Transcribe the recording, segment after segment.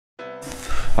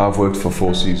I've worked for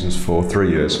Four Seasons for 3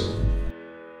 years.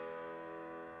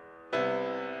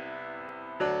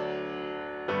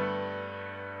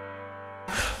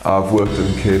 I've worked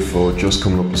in care for just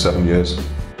coming up to 7 years.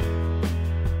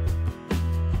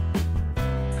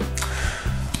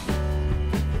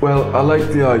 Well, I like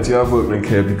the idea of working in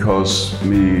care because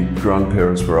my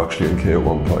grandparents were actually in care at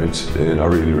one point, and I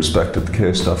really respected the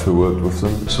care staff who worked with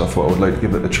them, so I thought I would like to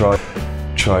give it a try.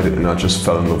 Tried it and I just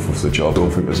fell in love with the job. I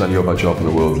don't think there's any other job in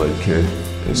the world like care.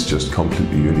 It's just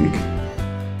completely unique.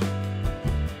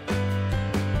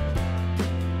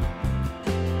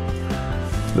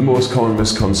 The most common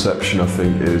misconception, I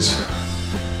think, is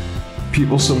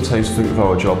people sometimes think of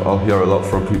our job. I'll hear a lot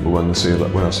from people when I say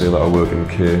that I work in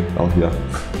care. I'll hear,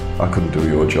 "I couldn't do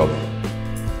your job.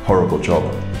 Horrible job,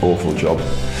 awful job."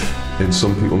 And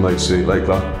some people might say it like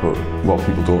that, but what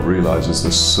people don't realise is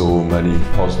there's so many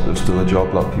positives to the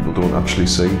job that people don't actually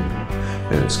see.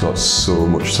 And it's got so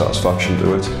much satisfaction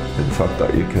to it. In fact,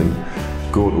 that you can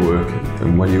go to work,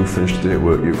 and when you finish the day at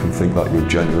work, you can think that you've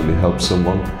genuinely helped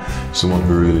someone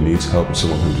who really needs help and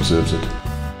someone who deserves it.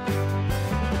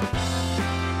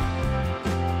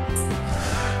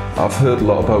 I've heard a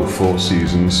lot about Four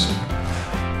Seasons,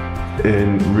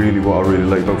 and really what I really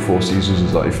like about Four Seasons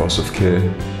is that ethos of care.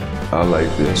 I like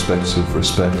the aspects of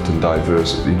respect and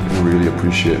diversity and really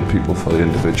appreciating people for the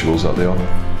individuals that they are.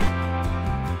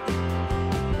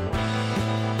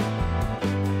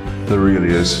 There really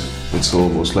is. It's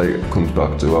almost like it comes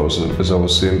back to, as I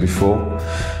was saying before,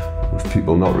 with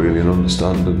people not really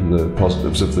understanding the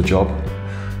positives of the job.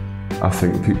 I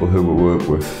think the people who we work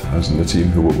with, as in the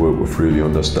team who we work with, really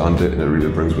understand it, and it really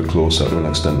brings me closer to an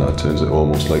extent that turns it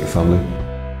almost like a family.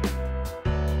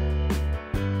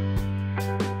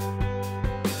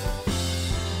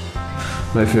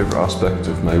 My favourite aspect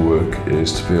of my work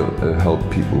is to be able to help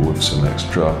people with some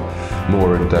extra,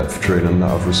 more in-depth training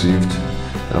that I've received.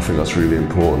 And I think that's really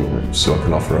important, so I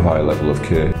can offer a higher level of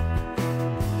care.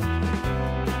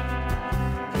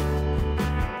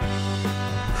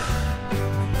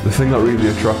 The thing that really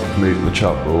attracted me to the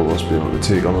CHAP role was being able to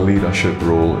take on a leadership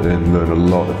role and learn a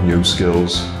lot of new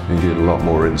skills and gain a lot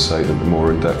more insight into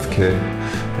more in-depth care.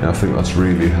 And I think that's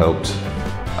really helped.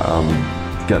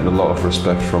 Getting a lot of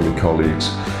respect from my colleagues,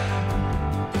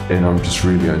 and I'm just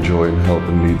really enjoying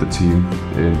helping lead the team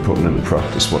in putting into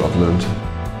practice what I've learned.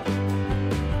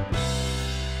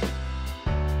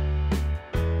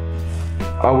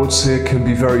 I would say it can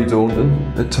be very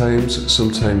daunting at times.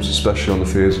 Sometimes, especially on the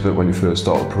phase of it when you first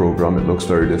start a program, it looks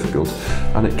very difficult,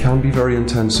 and it can be very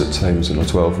intense at times in a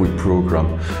 12-week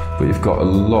program, but you've got a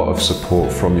lot of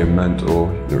support from your mentor,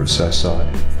 your assessor,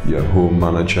 your home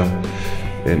manager,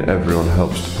 and everyone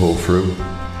helps to pull through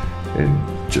and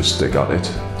just stick at it,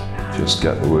 just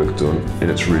get the work done,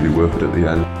 and it's really worth it at the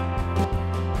end.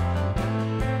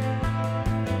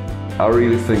 I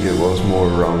really think it was more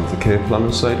around the care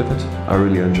planning side of it. I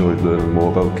really enjoyed learning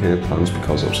more about care plans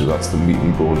because obviously that's the meat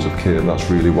and bones of care. That's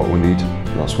really what we need,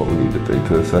 and that's what we need to be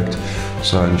perfect.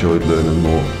 So I enjoyed learning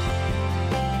more.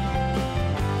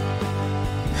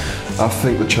 I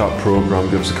think the CHAP programme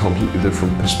gives a completely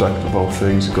different perspective of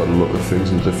things. You've got to look at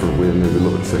things in a different way, maybe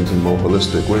look at things in a more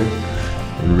holistic way,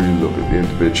 and really look at the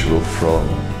individual from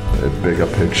a bigger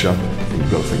picture. And you've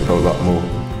got to think about that more.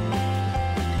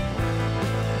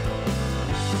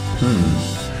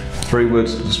 3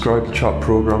 words to describe the CHAP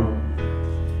programme.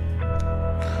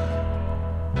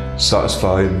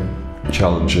 Satisfying,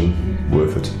 challenging,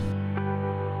 worth it.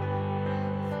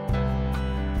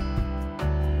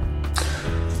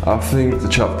 I think the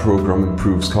CHAP programme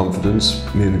improves confidence,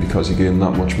 mainly because you gain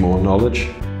that much more knowledge.